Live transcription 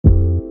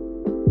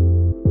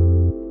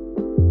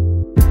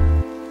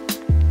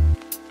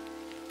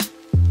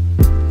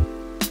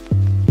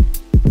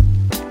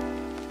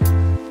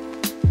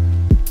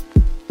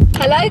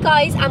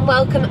guys, and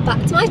welcome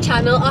back to my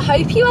channel. I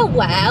hope you are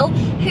well.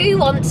 Who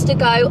wants to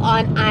go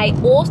on a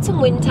autumn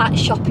winter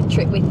shopping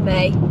trip with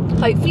me?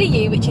 Hopefully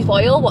you, which is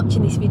why you're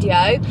watching this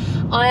video.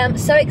 I am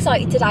so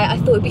excited today. I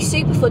thought it'd be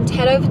super fun to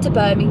head over to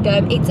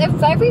Birmingham. It's a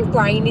very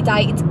rainy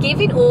day, it's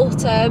giving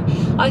autumn.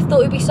 I thought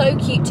it'd be so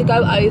cute to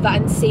go over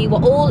and see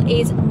what all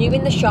is new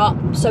in the shop,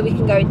 so we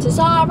can go into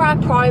Zara,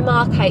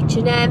 Primark,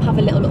 H&M, have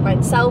a little look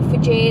around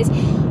Selfridges.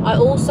 I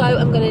also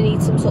am going to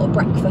need some sort of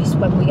breakfast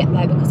when we get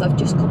there because I've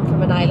just come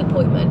from a nail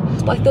appointment.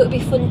 But I thought it'd be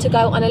fun to go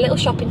on a little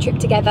shopping trip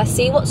together,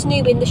 see what's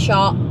new in the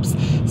shops,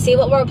 see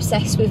what we're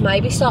obsessed with,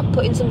 maybe start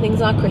putting some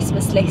things on our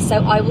Christmas list. So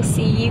I will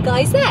see you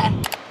guys there.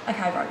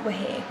 Okay, right, we're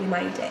here, we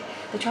made it.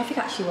 The traffic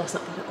actually was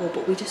not bad at all,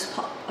 but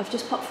I've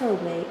just popped for a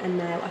wee, and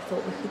now I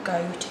thought we could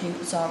go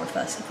to Zara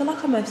first. I feel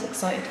like I'm most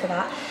excited for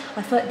that.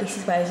 I feel like this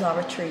is where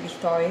Zara truly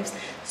thrives,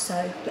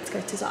 so let's go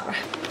to Zara.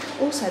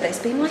 Also, there's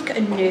been like a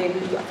new,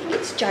 I think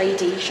it's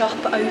JD shop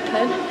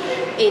open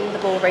in the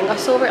bullring. I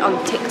saw it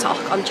on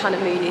TikTok, on Chana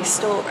Mooney's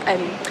store,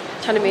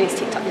 Chana Mooney's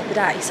TikTok the other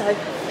day, so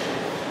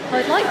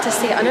I'd like to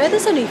see it. I know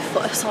there's a new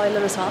Foot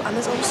Asylum as well, and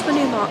there's also a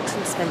new Marks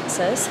and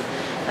Spencer's.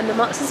 And the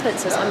Marks and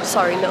Spencer's, I'm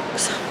sorry,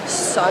 looks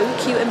so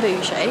cute and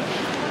bougie.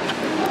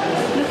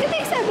 Look at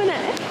this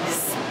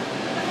M&S.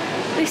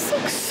 This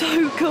looks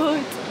so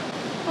good.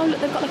 Oh look,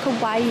 they've got like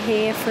a way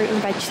here, fruit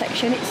and veg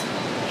section. It's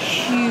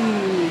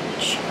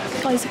huge.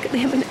 Guys, look at the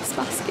M&S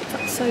basket.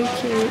 That's so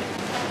cute.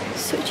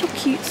 Such a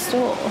cute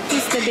store.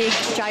 This is the big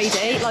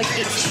JD. Like,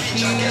 it's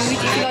huge.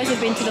 If you guys have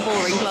been to the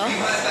Bullring Club,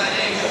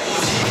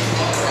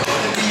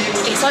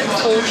 it's like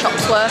 4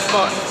 shops worth,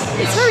 but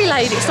it's very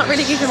late. It's not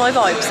really giving my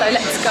vibe, so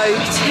let's go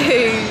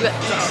to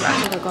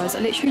Zara. Okay guys, I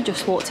literally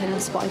just walked in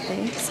and spotted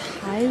this.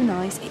 How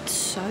nice. It's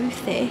so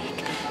thick.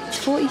 It's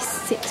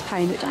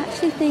 £46, which I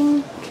actually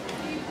think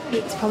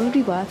it's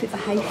probably worth it for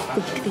how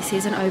thick this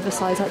is and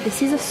oversized. Like,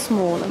 this is a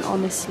small, and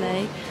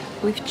honestly,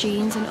 with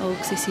jeans and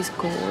Uggs, this is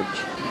gorge.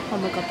 Oh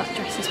my god, that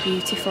dress is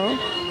beautiful.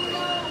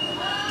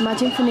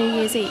 Imagine for New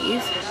Year's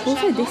Eve.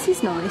 Also, this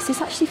is nice.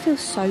 This actually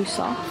feels so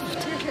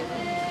soft.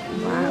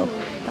 Wow,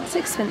 that's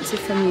expensive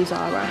from you,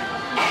 Zara.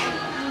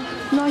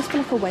 Nice for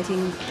like a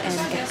wedding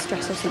guest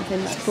dress or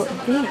something, but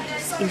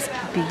this is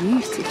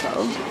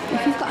beautiful.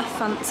 If you've got a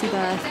fancy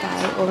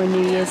birthday or a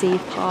New Year's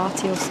Eve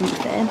party or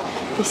something,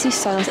 this is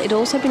so nice. It'd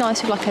also be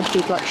nice with like a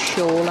big like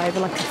shawl over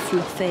like a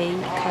fluffy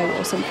coat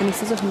or something.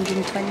 This is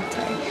 120,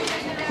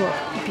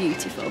 but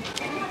beautiful.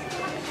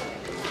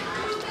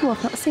 Oh,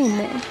 I've not seen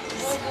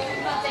this.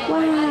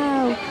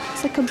 Wow,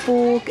 it's like a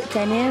Borg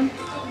denim,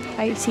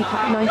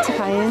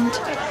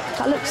 £90.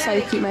 That looks so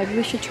cute. Maybe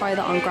we should try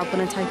that on, grab one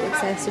and take it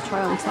upstairs to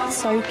try on, because that's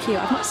so cute.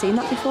 I've not seen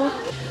that before.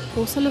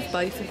 Also love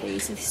both of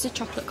these. This is a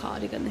chocolate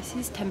cardigan. This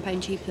is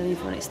 £10 cheaper than the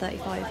other one, it's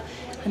 35.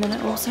 And then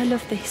I also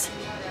love this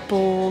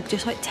Borg,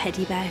 just like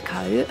teddy bear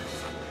coat.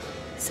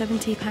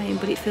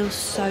 £70, but it feels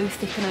so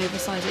thick and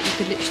oversized that you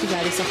could literally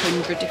wear this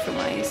 100 different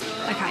ways.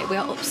 Okay, we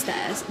are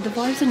upstairs. The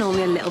vibes are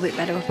normally a little bit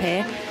better up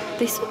here.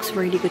 This looks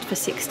really good for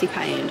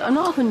 £60. I'm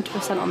not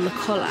 100% on the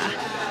colour,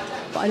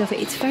 but I love it.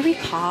 It's very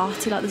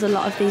party, like there's a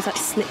lot of these like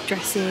slip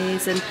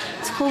dresses, and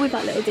it's cool with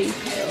that little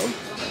detail.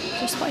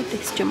 Just like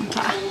this jumper,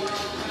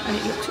 and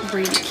it looks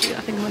really cute.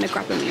 I think I'm going to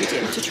grab a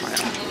medium to try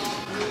on.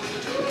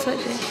 Looks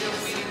like this.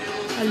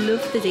 I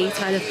love the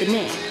detail of the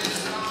knit.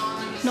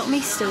 Not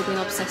me still being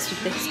obsessed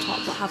with this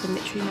top, but having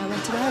literally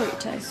nowhere to wear it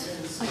to.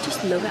 I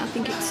just love it. I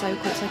think it's so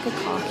cool. It's like a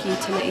khaki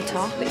utility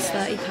top. It's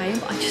 £30,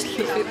 but I just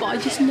love it. But I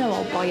just know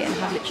I'll buy it and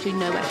have literally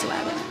nowhere to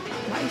wear it.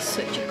 That is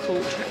such a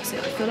cool tracksuit.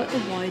 I feel like the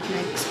wide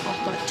legs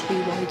are like too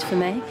wide for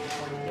me,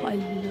 but I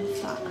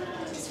love that.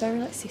 It's very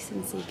like sis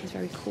and Seeker's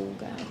very cool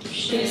girl.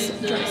 This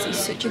dress is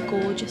such a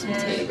gorgeous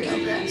material.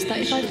 It's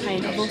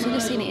 £35. I've also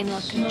just seen it in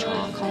like a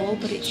charcoal,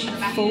 but it's a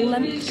full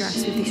length dress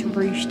with this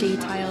ruche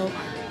detail.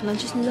 And I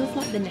just love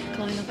like the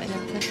neckline of it and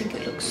everything. I think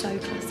it looks so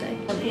classy.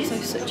 Also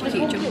such a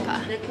cute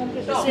jumper.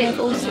 I've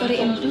also got it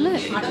in blue,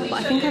 but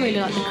I think I really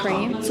like the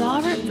cream.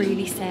 Zara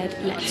really said,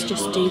 let's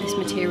just do this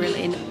material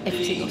in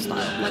every single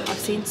style. Like, I've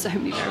seen so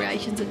many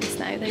variations of this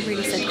now. They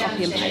really said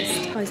copy and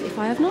paste. Guys, if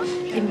I have not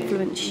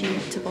influenced you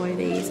to buy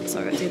these,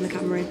 sorry I'm doing the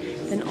camera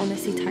in, then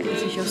honestly take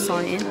this as your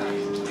sign.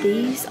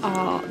 These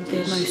are the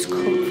most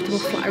comfortable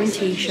flattering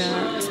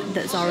t-shirts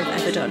that Zara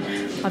have ever done.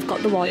 I've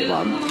got the white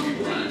one,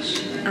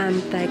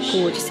 and they're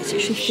gorgeous. It's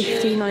actually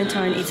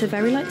 £15.99. It's a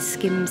very like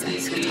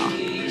Skims-esque top,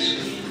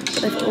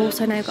 but they've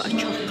also now got a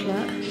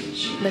chocolate.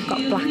 They've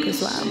got black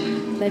as well.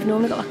 They've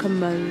normally got like a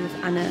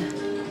mauve and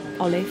a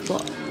olive,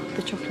 but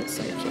the chocolate's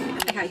so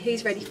cute. Okay,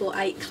 who's ready for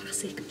a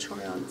classic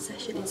try-on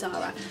session in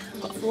Zara?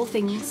 I've got 4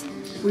 things,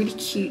 really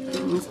cute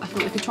things. I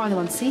thought we could try them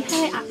on, see how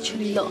they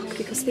actually look,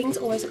 because things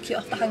always look cute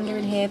off the hanger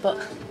in here, but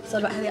it's all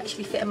about how they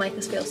actually fit and make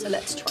us feel, so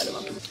let's try them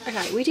on.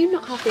 Okay, we do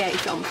not have the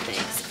outfit on for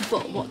this,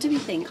 but what do we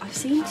think? I've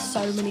seen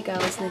so many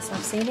girls in this,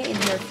 I've seen it in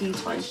here a few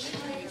times.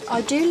 I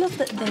do love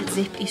that the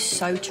zip is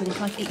so chunky,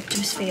 like it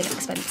does feel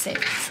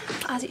expensive,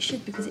 as it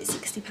should because it's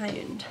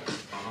 £60.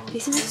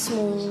 This is a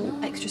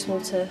small, extra small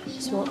to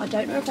small. I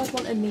don't know if I'd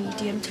want a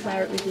medium to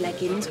wear it with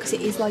leggings because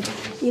it is like,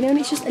 you know, and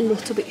it's just a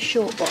little bit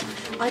short, but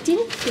I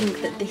didn't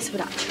think that this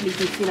would actually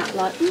give me that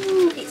like,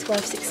 it's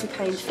worth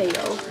 £60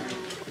 feel.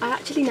 I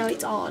actually know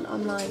it's on,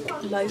 I'm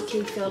like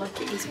low-key feel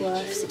like it is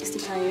worth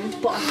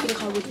 £60, but I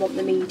think I would want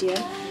the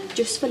medium.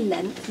 Just for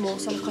length more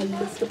so, like I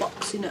love the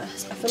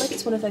boxiness. I feel like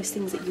it's one of those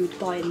things that you would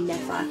buy and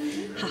never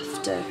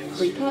have to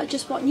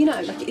repurchase one, you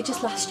know, like it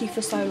just lasts you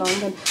for so long.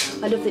 And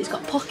I love that it's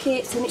got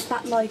pockets and it's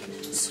that like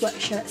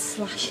sweatshirt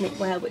slash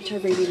knitwear, which I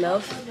really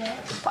love.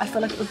 But I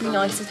feel like it would be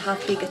nicer to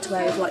have bigger to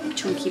wear with like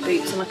chunky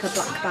boots and like a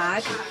black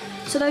bag.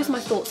 So those are my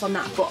thoughts on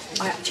that, but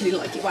I actually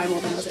like it way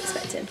more than I was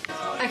expecting.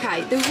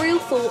 Okay, the real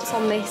thoughts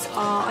on this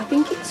are, I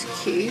think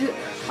it's cute.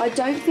 I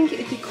don't think it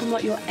would become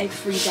like your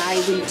everyday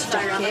winter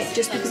jacket,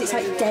 just because it's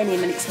like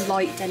denim and it's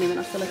light denim and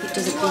I feel like it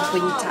doesn't give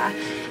winter.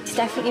 It's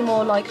definitely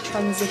more like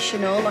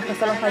transitional, like I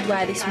feel like I'd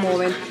wear this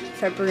more in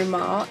February,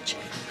 March.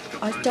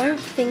 I don't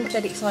think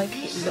that it's like,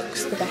 it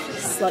looks the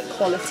best, like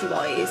quality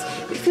wise.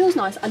 It feels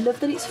nice. I love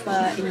that it's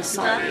fur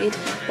inside,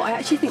 but I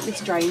actually think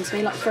this drains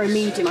me. Like for a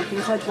medium, I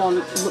think I'd want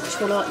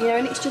much more, you know,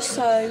 and it's just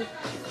so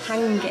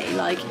hangy.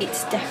 Like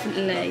it's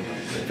definitely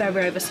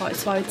very oversized.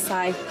 So I would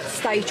say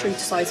stay true to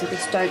size with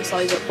this, don't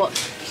size up, but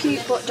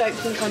cute, but don't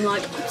think I'm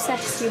like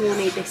obsessed you will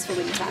need this for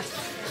winter.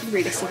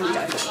 Realistically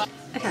don't.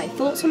 Okay,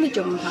 thoughts on the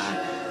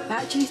jumper. I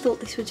actually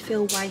thought this would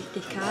feel way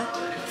thicker.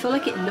 I feel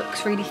like it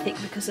looks really thick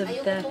because of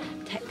the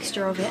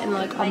texture of it and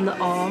like on the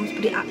arms,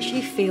 but it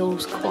actually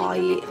feels quite,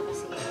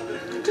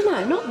 I don't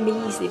know, not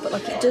measly, but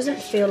like it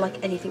doesn't feel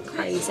like anything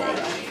crazy.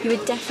 You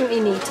would definitely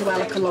need to wear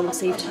like a long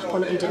sleeve top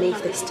on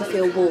underneath this to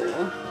feel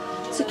warm.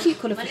 It's a cute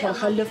colour for fall.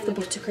 I love the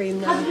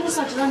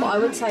buttercreamness, but I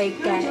would say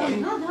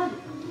again,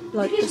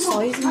 like the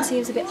sizing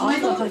seems a bit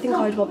off. Like I think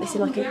I'd want this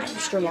in like an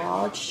extra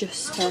large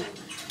just to,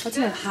 I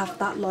don't know, have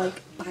that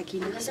like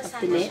bagginess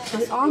of the knit.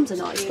 The arms are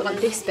nice, but like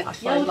this bit I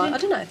find like, I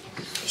don't know,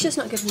 it's just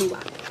not giving me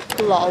whack.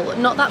 Lol,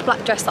 not that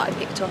black dress that I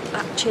picked up,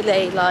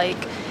 actually, like,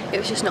 it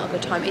was just not a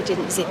good time. It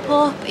didn't zip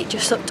up, it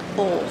just looked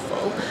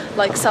awful.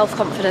 Like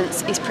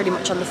self-confidence is pretty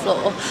much on the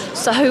floor.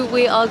 So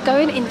we are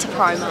going into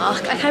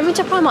Primark. I came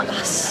into Primark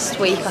last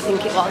week, I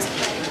think it was,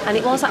 and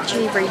it was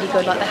actually really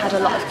good. Like they had a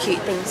lot of cute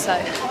things, so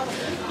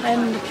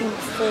I'm looking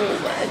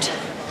forward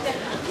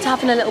to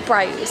having a little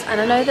browse.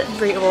 And I know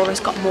that Rita's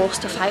got more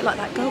stuff out, like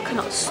that girl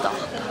cannot stop.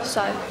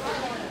 So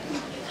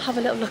have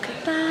a little look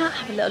at that,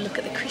 have a little look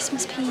at the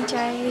Christmas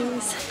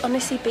PJs.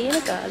 Honestly, being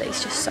a girl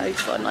is just so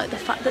fun. Like the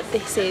fact that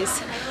this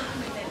is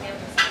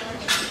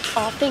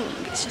our thing,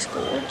 it's just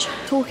gorge.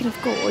 Talking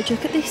of gorge,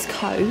 look at this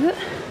coat.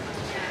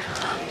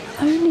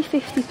 Only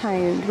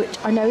 £50, which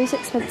I know is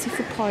expensive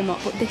for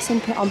Primark, but this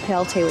on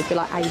PLT would be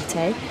like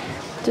 80.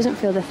 Doesn't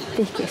feel the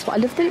thickest, but I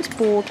love that it's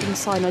borg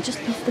inside. I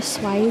just love the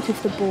suede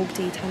with the borg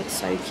detail, it's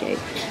so cute.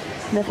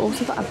 And they've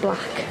also got a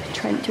black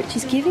trench, which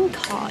is giving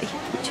tie,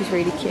 which is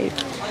really cute.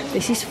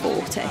 This is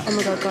 40. Oh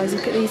my god, guys,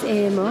 look at these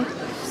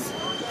earmuffs.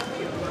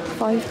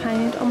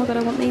 £5. Oh my god,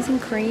 I want these in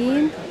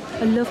cream.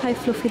 I love how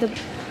fluffy the...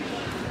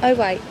 Oh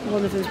wait,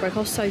 one of them's broke. I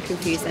was so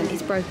confused then,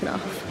 it's broken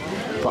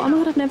off. But oh my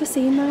god, I've never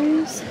seen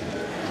those.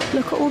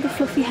 Look at all the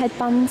fluffy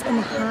headbands and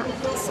the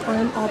hats.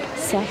 I'm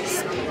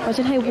obsessed.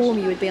 Imagine how warm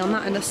you would be on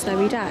that on a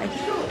snowy day.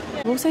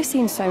 I've also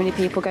seen so many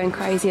people going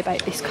crazy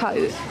about this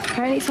coat.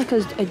 Apparently it's like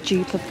a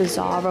dupe of the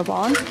Zara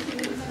one.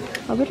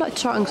 I would like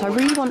to try it on because I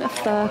really want a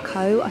fur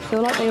coat. I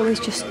feel like they always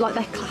just, like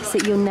they're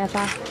classic, you'll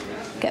never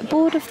get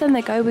bored of them,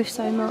 they go with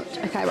so much.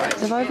 Okay, right,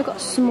 they've either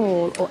got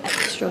small or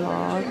extra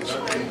large.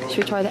 Should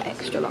we try the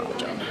extra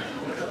large on?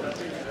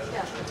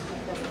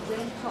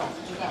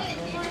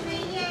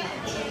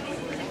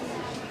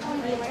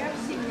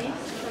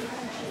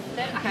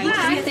 Okay,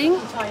 what do you think?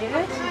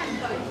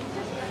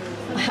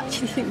 I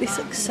actually think this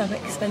looks so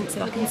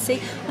expensive. I can see,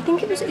 I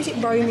think it was, is it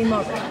Romy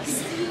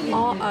Morris?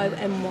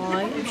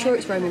 R-O-M-Y, I'm sure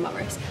it's Romy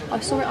Morris. I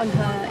saw it on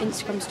her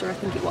Instagram story, I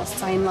think it was,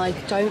 saying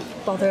like, don't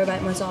bother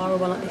about my Zara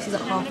one, like this is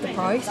at half the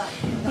price.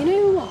 You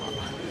know what?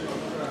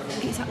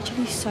 It's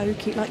actually so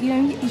cute. Like, you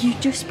know, you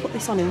just put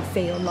this on and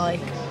feel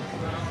like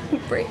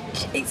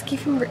rich. It's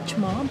giving rich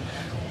mom.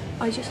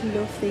 I just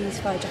love these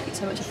fur jackets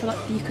so much. I feel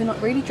like you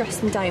cannot really dress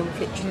them down with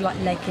literally like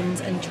leggings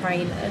and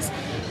trainers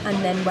and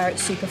then wear it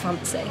super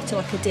fancy to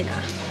like a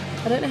dinner.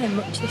 I don't know how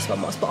much this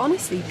one was, but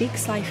honestly, big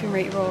slay from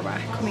Rita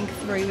coming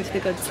through with the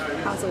goods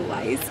as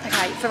always.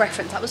 Okay, for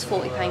reference, that was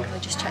 £40 because I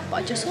just checked, but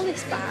I just saw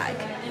this bag.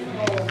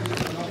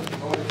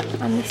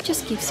 And this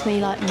just gives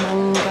me like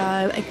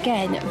mango.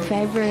 Again,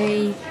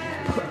 very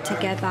put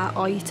together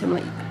item.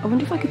 Like, I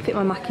wonder if I could fit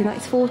my Mac in that.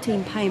 It's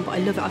 £14, but I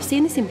love it. I've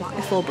seen this in black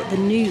before, but the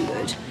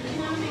nude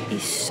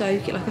is so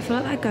cute. Like I feel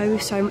like that go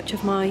with so much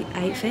of my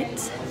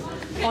outfits.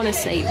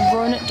 Honestly,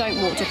 run,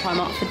 don't walk to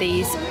Primark for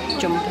these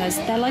jumpers.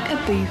 They're like a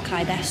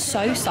bouquet, they're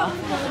so soft.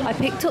 I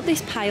picked up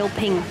this pale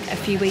pink a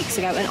few weeks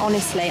ago and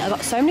honestly, I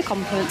got so many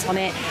compliments on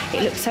it.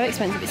 It looks so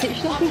expensive. It's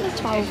literally, I think,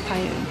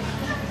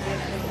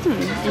 £12.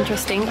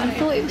 Interesting. I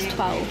thought it was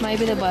 12.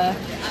 Maybe they were.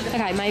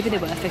 Okay, maybe they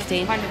were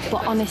 15.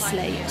 But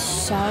honestly,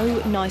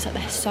 so nice. Like,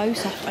 they're so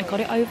soft. I got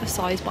it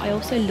oversized, but I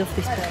also love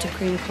this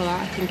buttercream colour.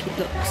 I think it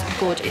looks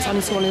good. It's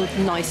honestly one of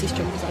the nicest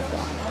jumpers I've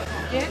got.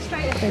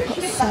 They've got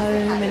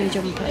so many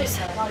jumpers.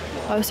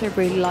 I also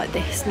really like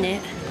this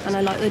knit, and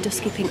I like the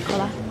dusky pink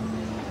colour.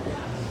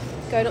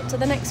 Going up to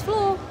the next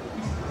floor.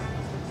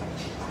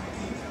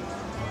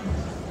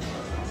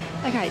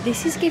 Okay,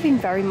 this is giving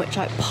very much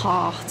like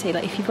party,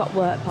 like if you've got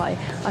work party.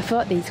 I feel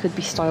like these could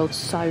be styled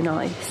so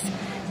nice.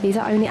 These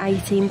are only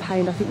 £18,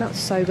 I think that's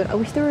so good. I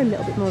wish they were a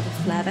little bit more of a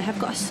flare. They have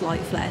got a slight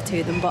flare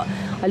to them, but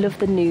I love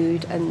the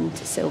nude and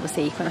silver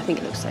sequin. I think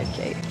it looks so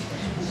cute.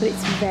 But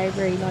it's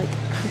very like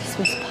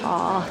Christmas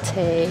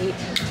party.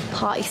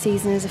 Party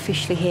season is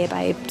officially here,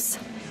 babes.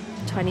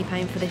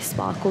 £20 for this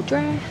sparkle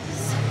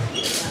dress.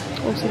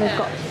 Also they've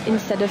got,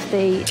 instead of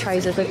the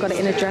trousers, they've got it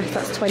in a dress,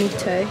 that's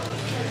 22.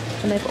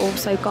 And they've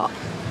also got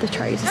the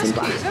trousers in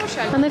black.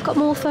 And they've got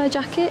more fur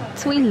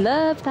jackets. We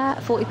love that.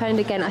 £40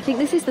 again. I think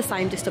this is the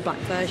same, just a black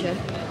version.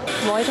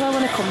 Why do I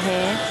want to come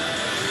here?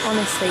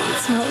 Honestly, it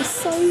smells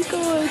so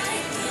good.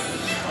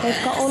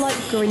 They've got all like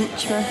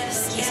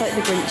Grinchmas. It's like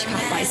the Grinch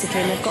cap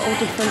basically. And they've got all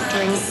different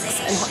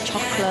drinks and hot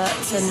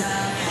chocolates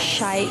and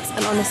shakes.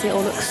 And honestly, it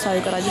all looks so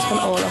good. I just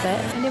want all of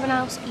it. Anyone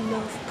else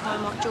love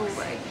Primark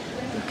jewellery?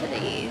 Look at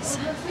these.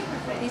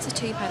 These are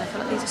 £2. I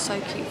feel like these are so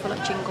cute for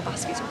like jingle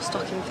baskets or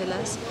stocking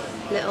fillers.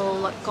 Little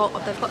like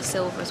gold. They've got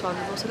silver as well.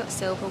 They've also got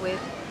silver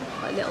with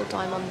like little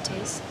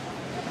diamantes.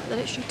 They're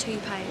literally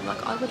 £2.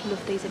 Like I would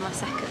love these in my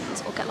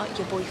seconds, or get like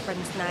your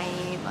boyfriend's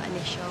name, like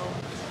initial.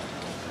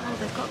 Oh,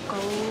 they've got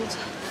gold.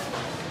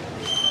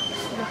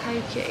 Look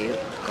how cute.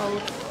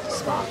 Gold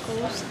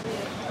sparkles.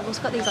 I've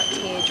also got these like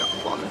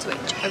teardrop ones,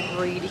 which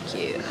are really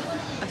cute.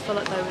 I feel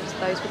like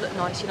those would look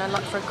nice, you know,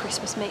 like for a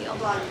Christmas meal.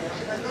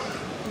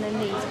 And then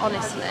these,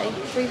 honestly,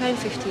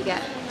 £3.50 you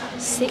get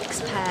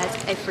 6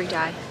 pairs every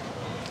day,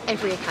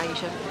 every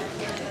occasion.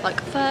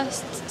 Like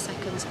firsts,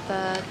 seconds,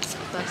 thirds,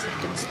 first,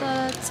 seconds,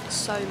 thirds,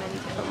 so many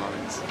different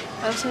ones.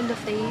 I also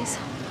love these.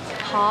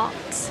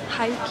 Hearts,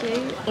 how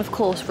cute. Of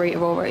course,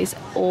 Rita is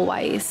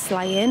always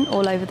slaying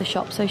all over the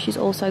shop, so she's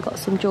also got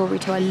some jewellery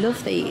too. I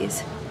love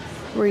these.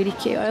 Really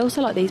cute. I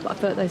also like these, but I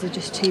feel like those are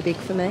just too big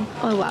for me.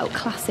 Oh wow,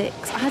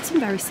 classics. I had some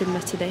very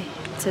similar to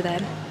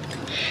them,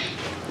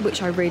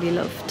 which I really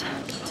loved.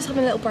 Just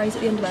having a little browse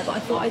at the underwear, but I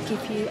thought I'd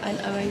give you an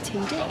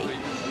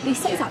OOTD. This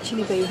set is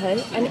actually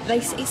boohoo, and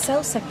it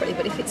sells separately,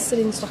 but if it's still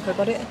in stock, I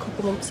got it a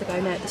couple months ago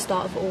now at the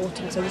start of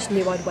autumn, so I just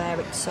knew I'd wear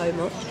it so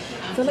much.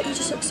 I feel like you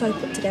just look so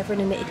put together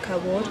in a knitted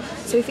co-ord,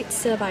 so if it's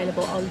still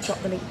available, I'll drop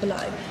the link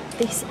below.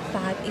 This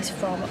bag is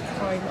from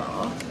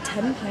Primark.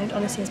 £10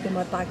 honestly has been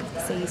my bag of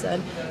the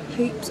season.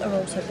 Hoops are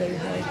also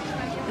boohoo.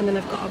 And then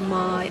I've got on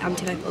my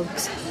anti-lope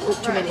Uggs,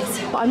 ultra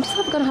minis. But I'm just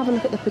going to have a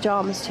look at the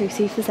pyjamas too,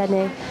 see if there's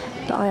any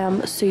that I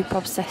am super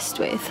obsessed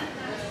with.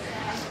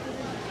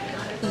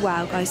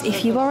 Wow guys,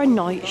 if you are a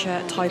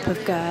nightshirt type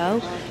of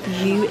girl,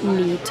 you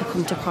need to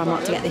come to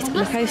Primark to get this.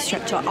 Look how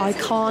stretchy. I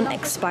can't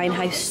explain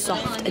how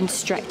soft and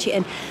stretchy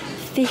and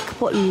thick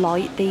but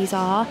light these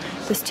are.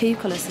 There's two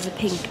colours, there's a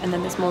pink and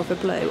then there's more of a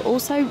blue.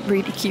 Also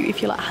really cute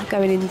if you're like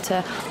going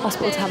into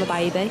hospital to have a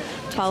baby.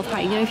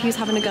 £12, you know, if you was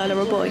having a girl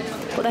or a boy.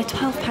 But they're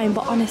 £12,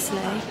 but honestly,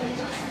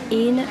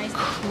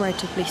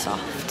 incredibly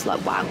soft.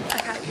 Like wow.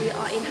 Okay, we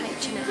are in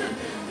H&M.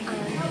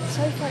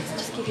 So far it's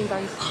just giving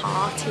very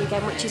party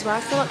again, which is where I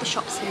feel like the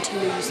shops seem to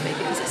lose me,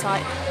 because it's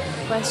like,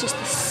 where's just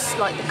this,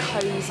 like the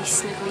cosy,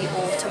 snuggly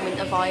autumn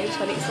winter vibes,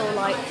 when it's all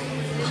like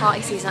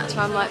party season. That's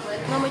where I'm like,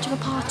 not much of a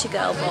party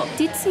girl. But I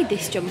did see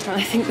this jumper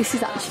and I think this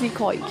is actually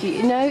quite cute.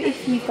 You know,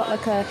 if you've got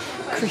like a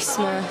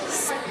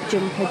Christmas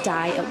jumper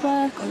day at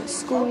work or at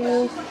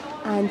school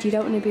and you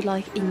don't want to be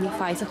like in your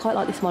face, I quite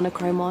like this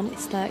monochrome one.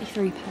 It's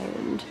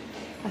 £33.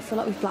 I feel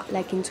like with black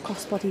leggings,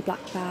 crossbody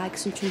black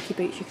bags, some chunky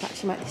boots, you could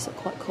actually make this look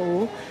quite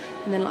cool.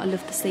 And then like, I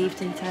love the sleeve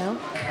detail.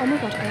 Oh my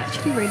god, I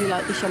actually really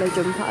like this yellow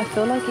jumper. I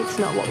feel like it's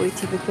not what we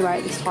typically wear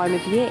at this time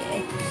of year,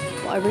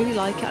 but I really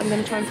like it. I'm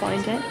going to try and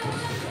find it.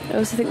 I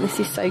also think this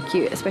is so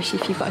cute,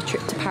 especially if you've got a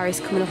trip to Paris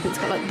coming up and it's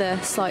got like the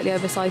slightly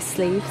oversized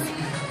sleeves.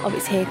 Oh,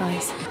 it's here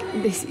guys.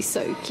 This is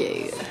so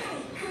cute.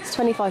 It's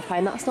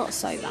 £25, that's not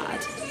so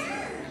bad.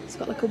 It's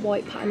got like a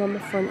white pattern on the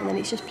front and then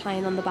it's just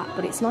plain on the back,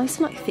 but it's nice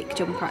and like thick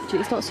jumper actually.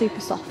 It's not super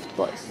soft,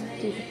 but it's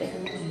super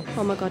thin.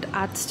 Oh my god,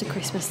 adds to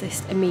Christmas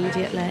list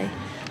immediately.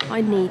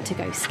 I need to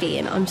go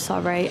skiing, I'm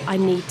sorry. I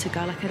need to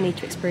go, like I need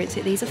to experience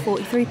it. These are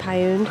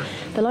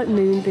 £43. They're like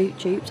moon boot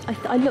dupes.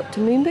 I looked,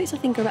 moon boots I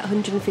think are about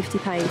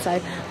 £150, so I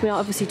mean I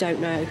obviously don't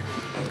know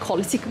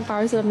quality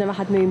comparison, I've never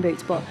had moon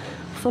boots, but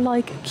for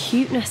like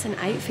cuteness and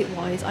outfit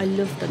wise, I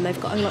love them. They've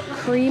got a like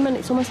cream and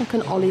it's almost like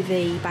an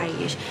olivey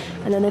beige,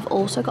 and then they've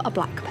also got a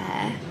black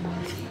pair.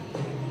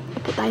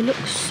 But they look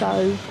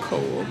so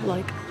cool.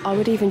 Like I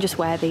would even just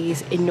wear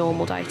these in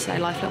normal day-to-day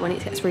life, like when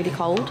it gets really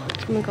cold.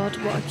 Oh my god,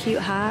 what a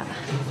cute hat.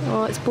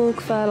 Oh, it's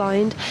bulk fur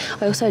lined.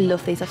 I also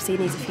love these. I've seen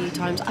these a few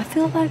times. I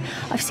feel like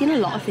I've seen a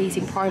lot of these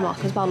in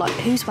Primark as well. Like,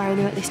 who's wearing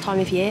them at this time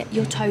of year?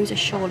 Your toes are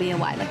surely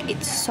away. Like,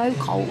 it's so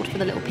cold for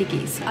the little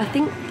piggies. I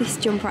think this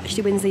jumper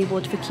actually wins the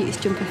award for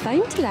cutest jumper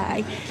fame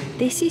today.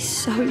 This is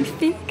so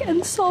thick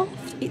and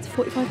soft. It's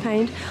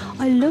 £45.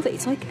 I love it.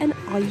 It's like an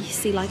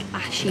icy, like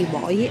ashy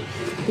white.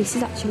 This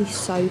is actually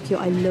so cute.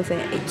 I love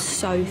it. It's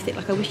so thick.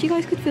 Like, I wish you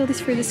guys could feel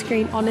this through the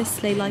screen.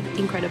 Honestly, like,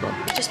 incredible.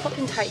 I just popped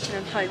into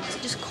H&M Home because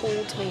it just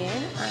called me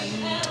in, and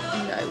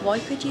you know, why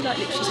could you like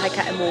literally take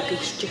out a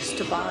mortgage just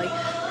to buy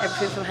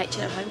everything from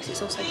H&M Home because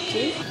it's all so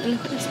cute. And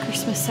look at this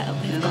Christmas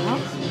setup they've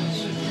got.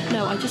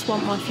 No, I just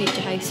want my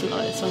future house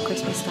lights on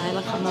Christmas Day.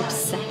 Like, I'm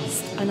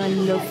obsessed, and I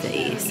love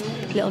these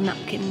little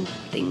napkin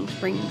things,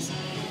 rings.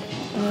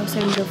 I also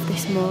love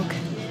this mug.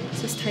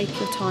 Just take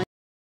your time.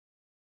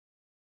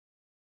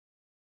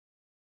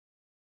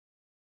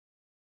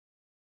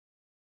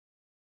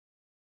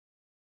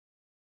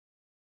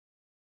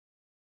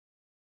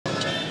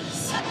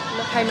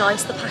 Look how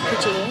nice the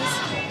package is.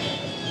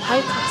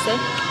 How classic.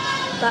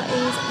 That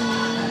is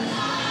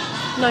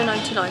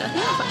 £9.99. I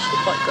think that's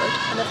actually quite good.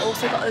 And they've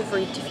also got a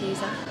reed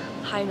diffuser.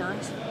 How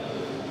nice.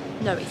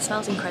 No, it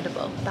smells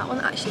incredible. That one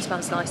actually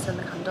smells nicer than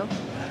the candle.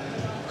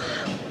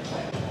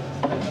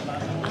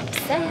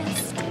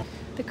 Obsessed.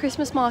 The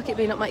Christmas market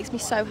being up makes me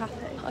so happy.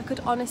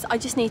 I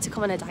just need to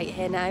come on a date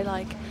here now.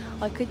 Like,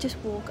 I could just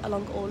walk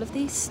along all of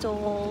these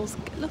stalls.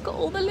 Look at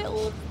all the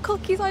little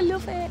cookies. I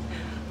love it.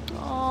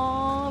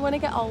 Oh, I want to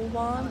get old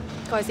one.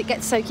 Guys, it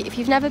gets so cute. If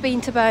you've never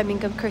been to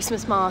Birmingham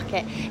Christmas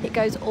market, it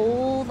goes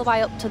all the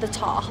way up to the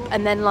top,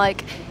 and then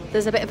like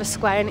there's a bit of a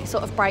square and it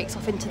sort of breaks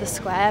off into the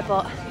square,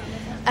 but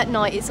at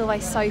night it's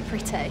always so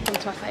pretty. Come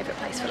to my favourite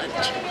place for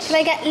lunch. Can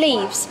I get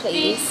leaves,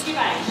 please?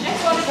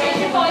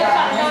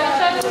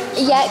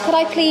 Yeah, could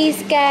I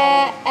please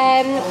get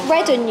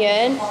red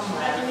onion?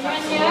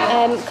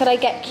 Could I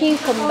get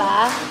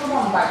cucumber?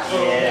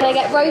 Can I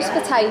get roast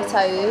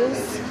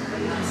potatoes?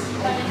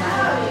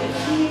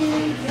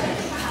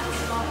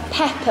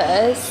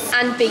 Peppers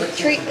and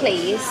beetroot,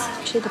 please.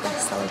 Actually, the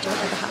best salad I've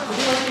ever had.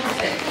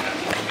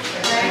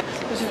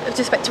 I was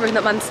just about to bring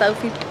that man's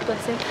selfie,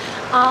 bless him.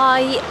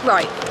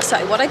 Right,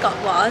 so what I got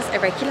was a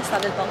regular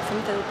salad bowl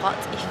from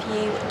Philpott's. If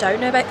you don't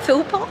know about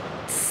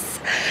Philpott's,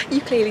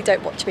 you clearly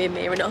don't watch me and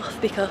Mia enough,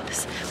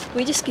 because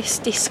we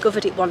just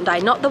discovered it one day.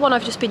 Not the one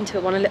I've just been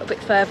to, one a little bit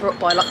further up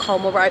by like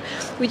Colmore Road.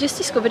 We just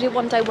discovered it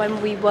one day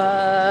when we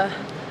were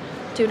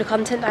doing a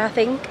content day, I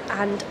think,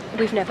 and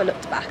we've never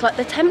looked back. Like,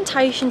 the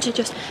temptation to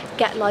just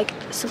get like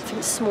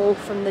something small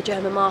from the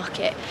German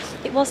market,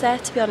 it was there,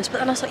 to be honest, but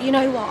then I was like, you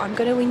know what, I'm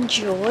going to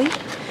enjoy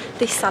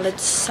this salad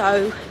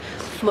so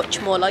much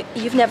more. Like,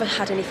 you've never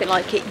had anything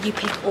like it. You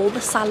pick all the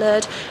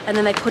salad and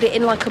then they put it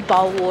in like a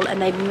bowl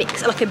and they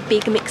mix, like a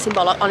big mixing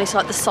bowl, like honestly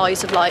like the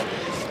size of like,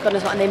 God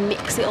knows what, and they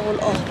mix it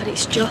all up, and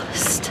it's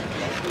just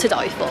to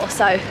die for.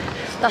 So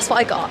that's what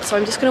I got. So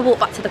I'm just going to walk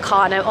back to the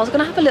car now. I was going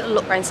to have a little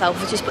look around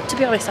Selfridges, but to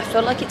be honest, I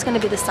feel like it's going to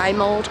be the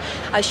same old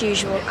as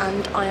usual,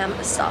 and I am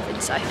starving.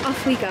 So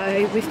off we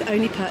go with the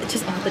only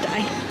purchase of the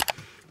day.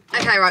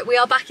 Okay, right, we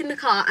are back in the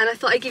car, and I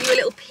thought I'd give you a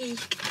little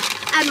peek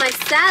at my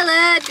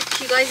salad,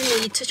 because you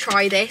guys need to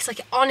try this. Like,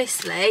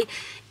 honestly,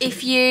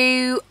 if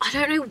you, I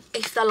don't know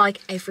if they're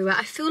like everywhere.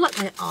 I feel like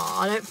they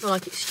are. I don't feel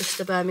like it's just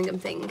a Birmingham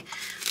thing,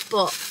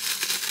 but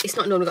it's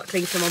not normally got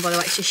cling film on, by the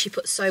way. It's just she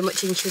put so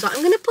much in. She was like,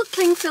 I'm going to put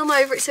cling film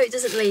over it so it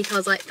doesn't leak. I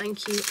was like,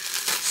 thank you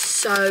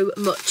so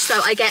much.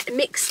 So I get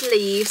mixed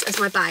leaves as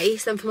my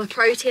base. Then for my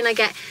protein, I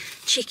get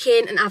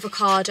chicken and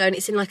avocado, and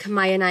it's in like a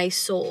mayonnaise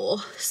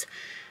sauce.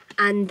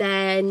 And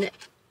then,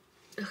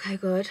 okay,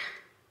 good.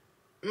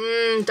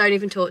 Don't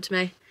even talk to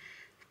me.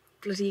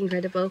 Bloody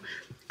incredible.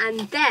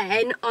 And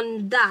then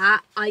on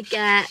that, I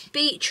get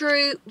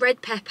beetroot,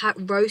 red pepper,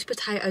 roast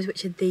potatoes,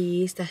 which are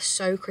these. They're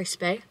so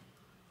crispy.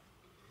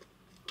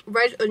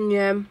 Red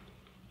onion,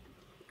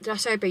 did I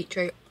say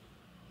beetroot?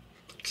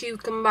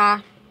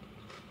 Cucumber.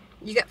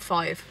 You get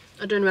 5.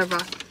 I don't know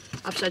whether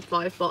I've said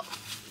 5, but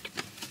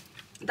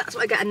that's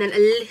what I get. And then a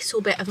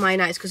little bit of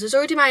mayonnaise, because there's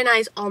already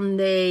mayonnaise on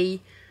the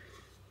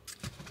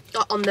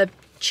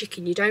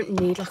chicken. You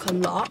don't need like a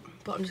lot,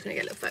 but I'm just gonna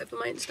get a little photo for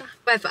my Insta.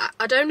 However,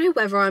 I don't know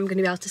whether I'm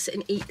gonna be able to sit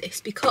and eat this,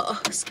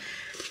 because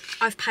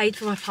I've paid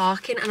for my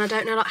parking, and I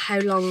don't know like how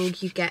long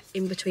you get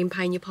in between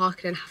paying your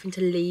parking and having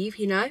to leave,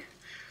 you know?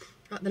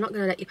 Like, they're not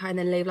going to let you pay and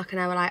then leave like an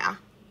hour later.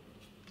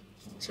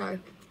 So I'm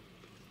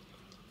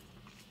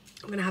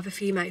going to have a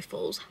few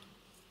mouthfuls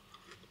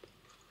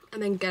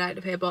and then get out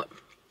of here, but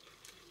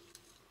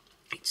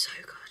it's so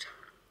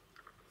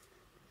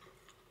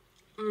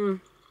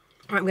good.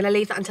 Right, I'm going to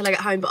leave that until I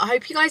get home, but I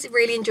hope you guys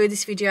really enjoyed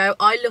this video.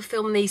 I love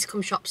filming these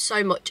come shops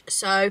so much,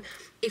 so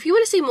if you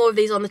want to see more of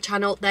these on the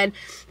channel, then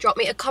drop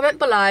me a comment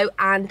below,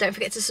 and don't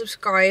forget to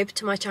subscribe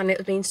to my channel. It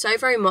would mean so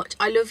very much.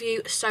 I love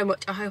you so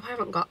much. I hope I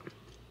haven't got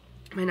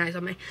my nose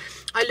on me.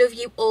 I love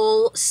you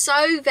all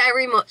so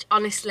very much,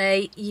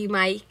 honestly. You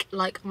make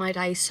like my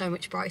day so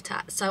much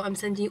brighter. So I'm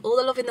sending you all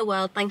the love in the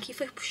world. Thank you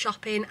for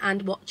shopping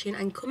and watching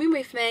and coming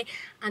with me,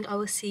 and I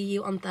will see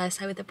you on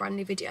Thursday with a brand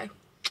new video.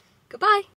 Goodbye.